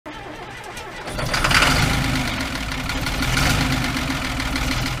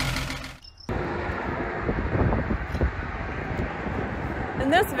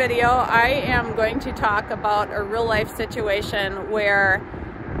this video, I am going to talk about a real-life situation where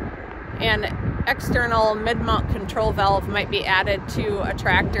an external mid-mount control valve might be added to a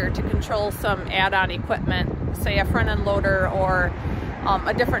tractor to control some add-on equipment, say a front-end loader or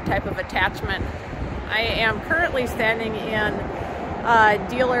a different type of attachment. I am currently standing in a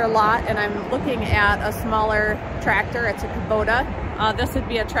dealer lot and I'm looking at a smaller tractor. It's a Kubota. This would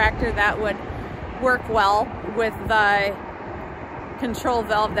be a tractor that would work well with the control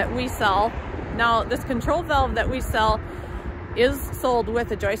valve that we sell. Now, this control valve that we sell is sold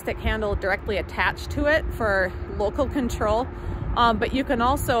with a joystick handle directly attached to it for local control, but you can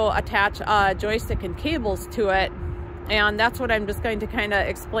also attach joystick and cables to it, and that's what I'm just going to kind of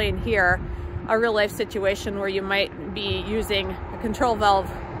explain here. A real life situation where you might be using a control valve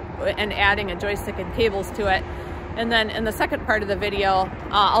and adding a joystick and cables to it. And then in the second part of the video,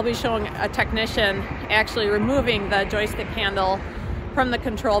 I'll be showing a technician actually removing the joystick handle from the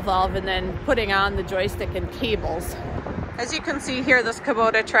control valve and then putting on the joystick and cables. As you can see here, this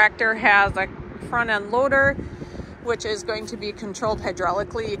Kubota tractor has a front end loader, which is going to be controlled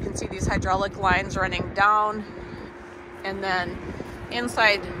hydraulically. You can see these hydraulic lines running down, and then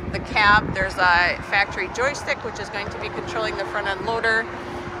inside the cab there's a factory joystick which is going to be controlling the front end loader.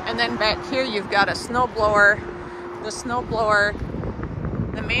 And then back here you've got a snow blower. The snow blower,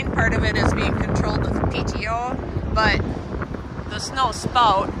 the main part of it is being controlled with a PTO, but the snow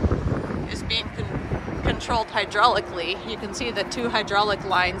spout is being controlled hydraulically. You can see the two hydraulic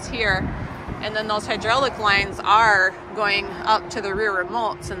lines here, and then those hydraulic lines are going up to the rear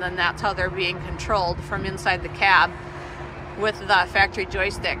remotes, and then that's how they're being controlled from inside the cab with the factory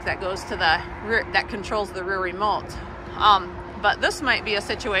joystick that goes to the rear, that controls the rear remote. But this might be a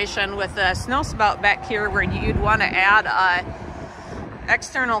situation with the snow spout back here where you'd want to add a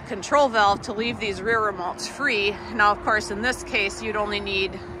external control valve to leave these rear remotes free. Now, of course, in this case, you'd only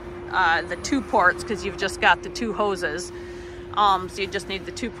need the two ports because you've just got the two hoses. So you just need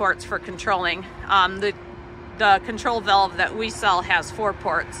the two ports for controlling. The control valve that we sell has 4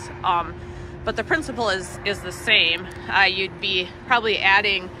 ports, but the principle is the same. You'd be probably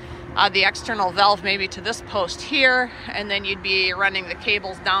adding the external valve maybe to this post here, and then you'd be running the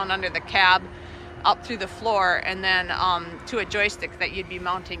cables down under the cab up through the floor, and then to a joystick that you'd be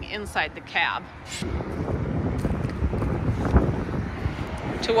mounting inside the cab.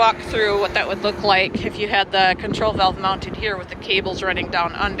 To walk through what that would look like if you had the control valve mounted here with the cables running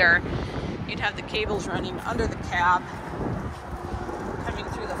down under, you'd have the cables running under the cab, coming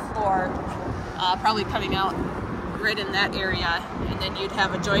through the floor, probably coming out right in that area, and then you'd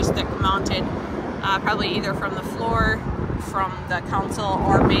have a joystick mounted probably either from the floor, from the console,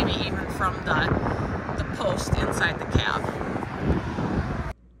 or maybe even from the post inside the cab.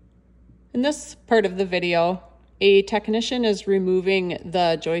 In this part of the video, a technician is removing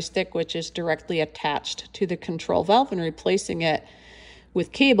the joystick which is directly attached to the control valve and replacing it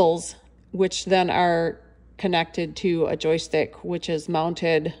with cables which then are connected to a joystick which is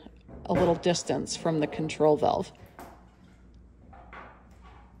mounted a little distance from the control valve.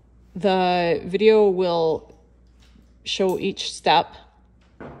 The video will show each step,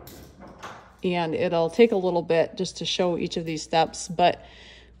 and it'll take a little bit just to show each of these steps, but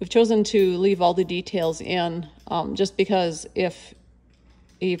we've chosen to leave all the details in just because if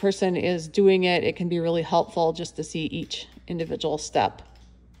a person is doing it, it can be really helpful just to see each individual step.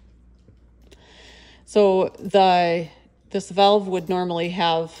 So this valve would normally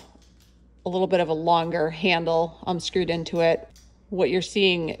have a little bit of a longer handle screwed into it. What you're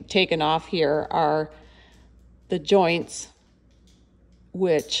seeing taken off here are the joints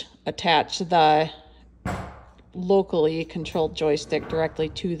which attach the locally controlled joystick directly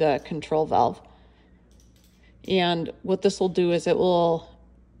to the control valve. And what this will do is it will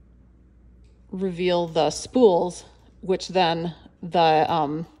reveal the spools which then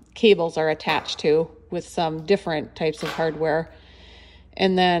the cables are attached to with some different types of hardware.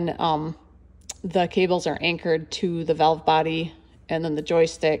 And then the cables are anchored to the valve body, and then the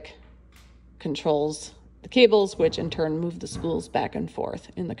joystick controls the cables, which in turn move the spools back and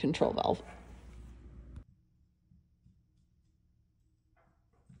forth in the control valve.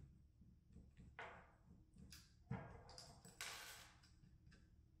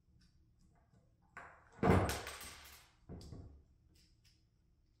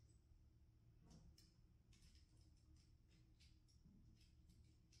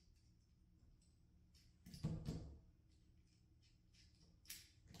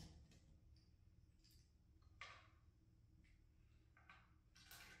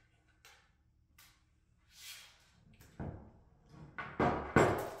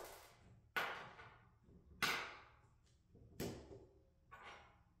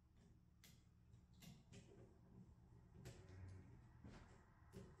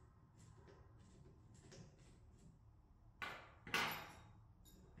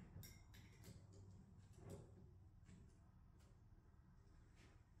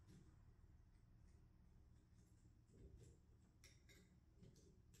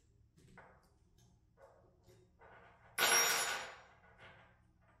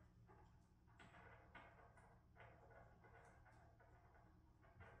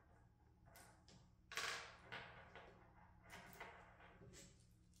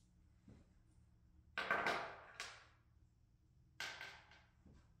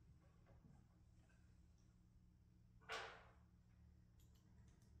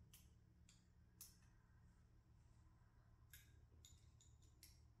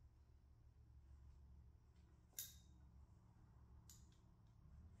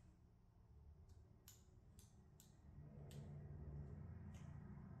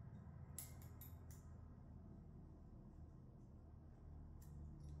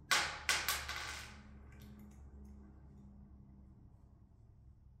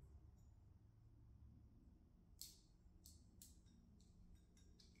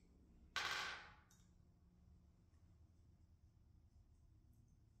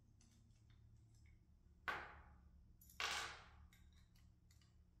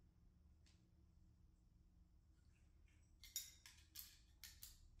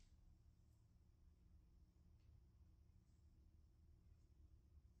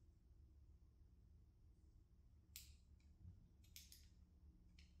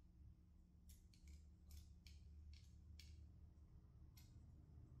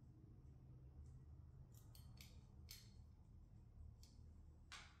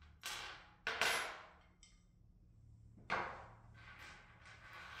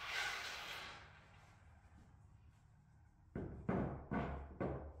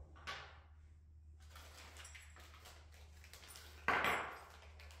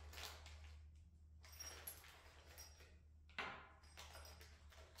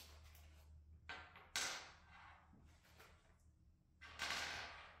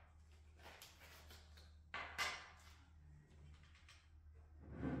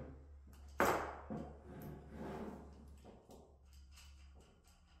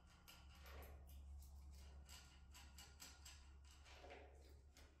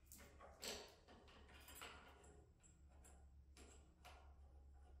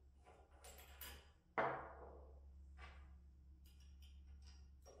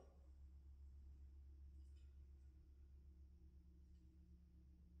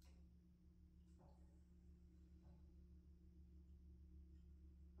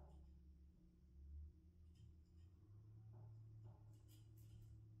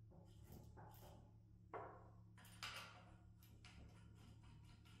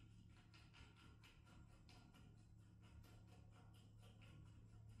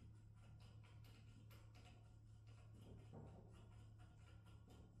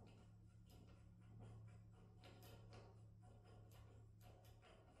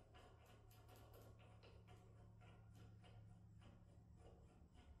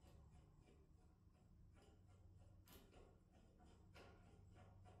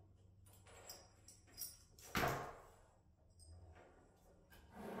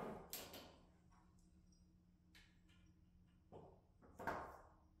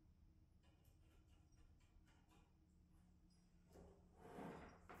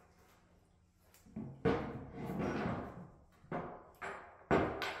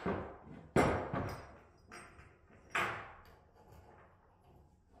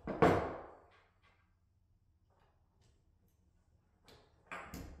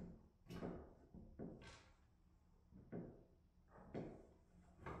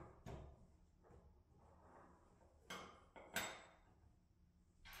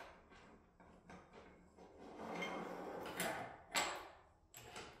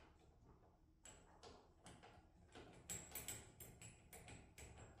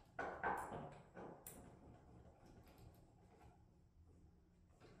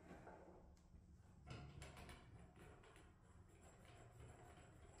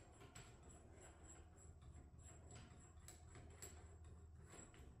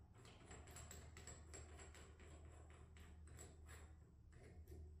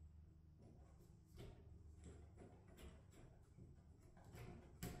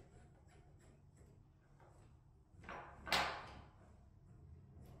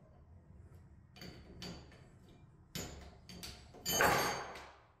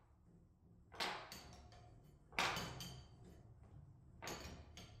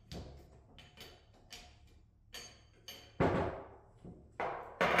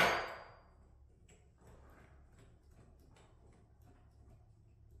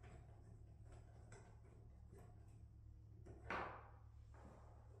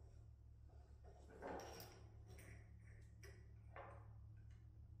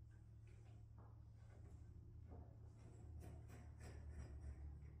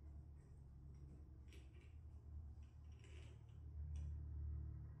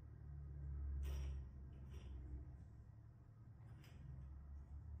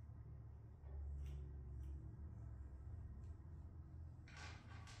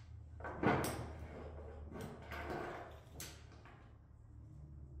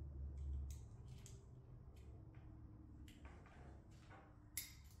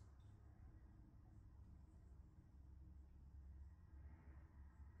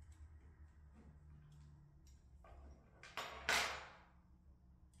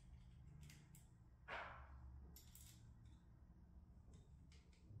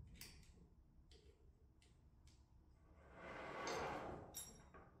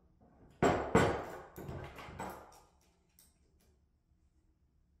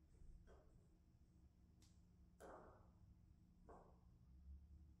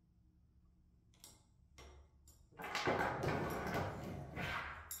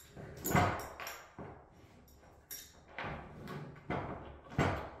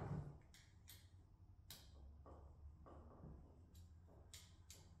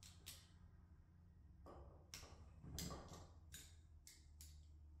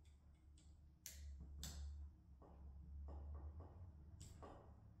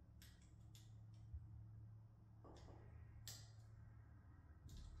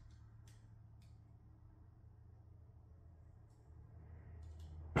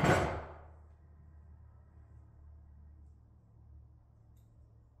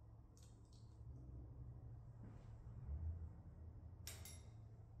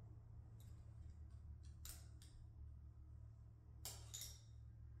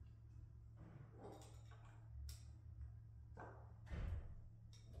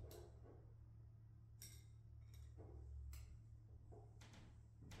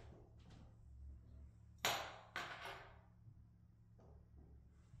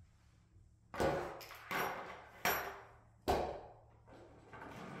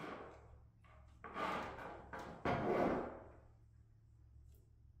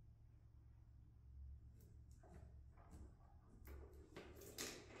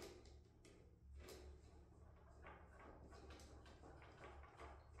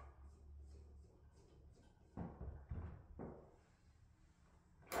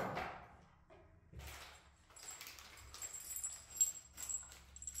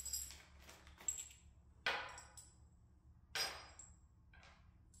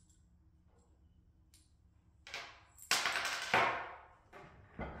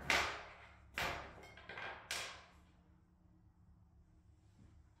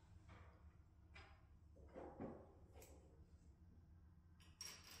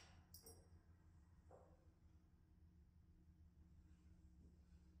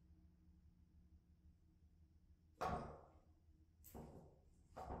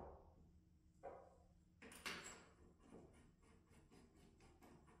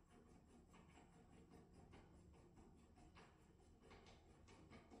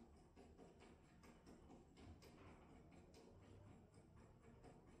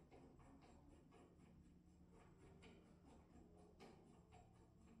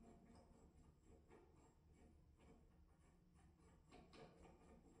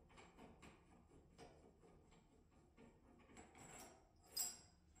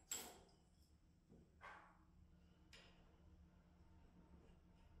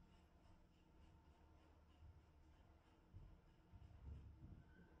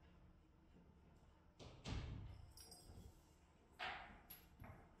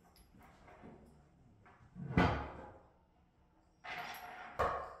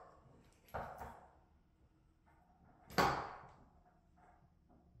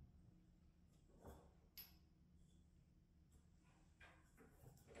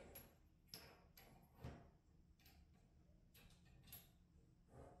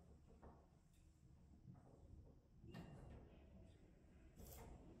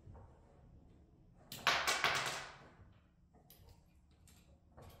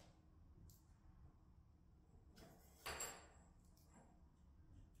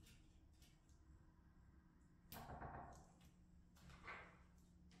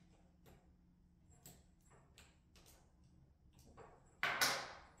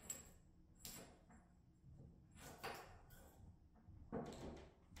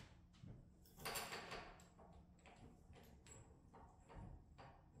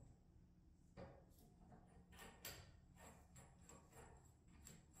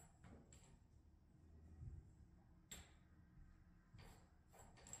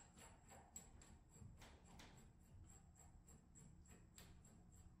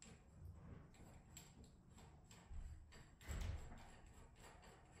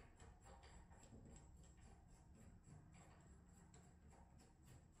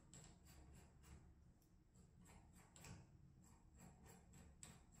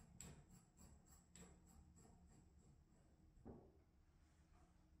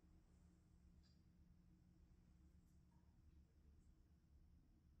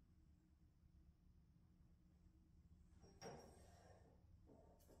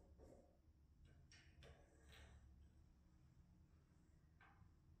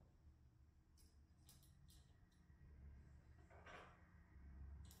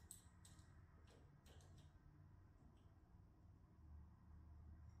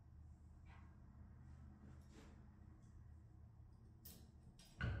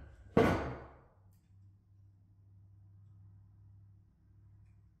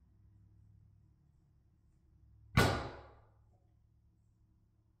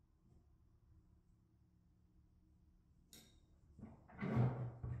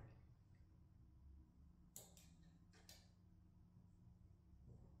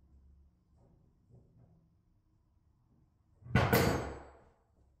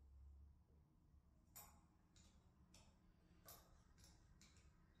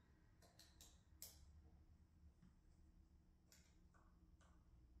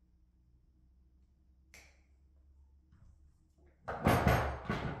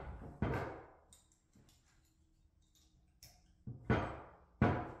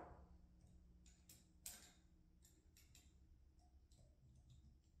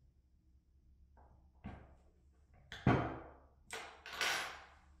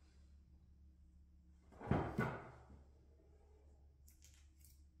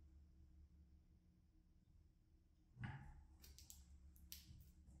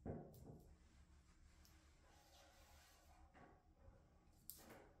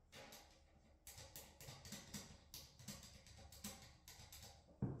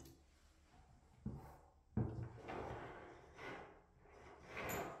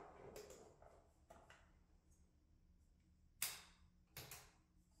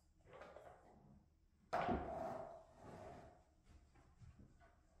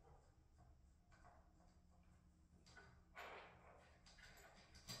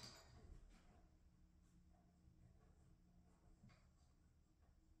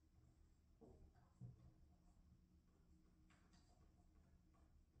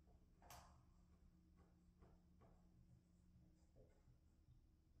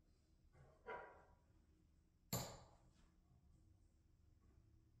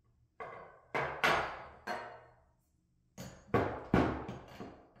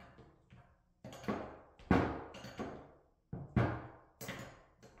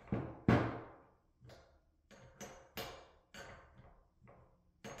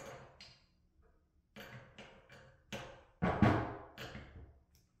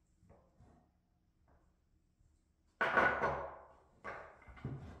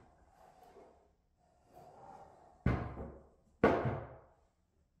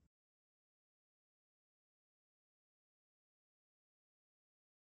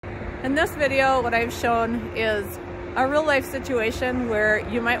 In this video, what I've shown is a real life situation where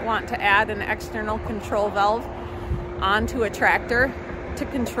you might want to add an external control valve onto a tractor to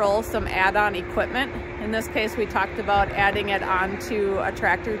control some add-on equipment. In this case, we talked about adding it onto a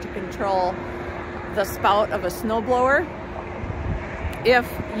tractor to control the spout of a snowblower.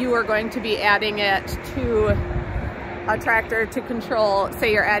 If you are going to be adding it to a tractor to control,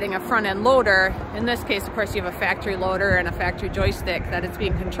 say you're adding a front end loader, in this case, of course, you have a factory loader and a factory joystick that it's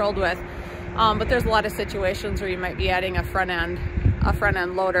being controlled with. But there's a lot of situations where you might be adding a front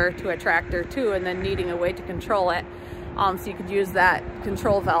end loader to a tractor too, and then needing a way to control it. So you could use that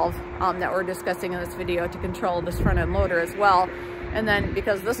control valve that we're discussing in this video to control this front end loader as well. And then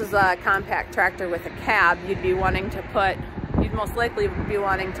because this is a compact tractor with a cab, you'd most likely be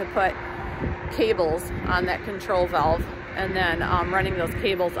wanting to put cables on that control valve, and then running those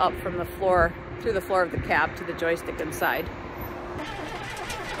cables up from the floor, through the floor of the cab to the joystick inside.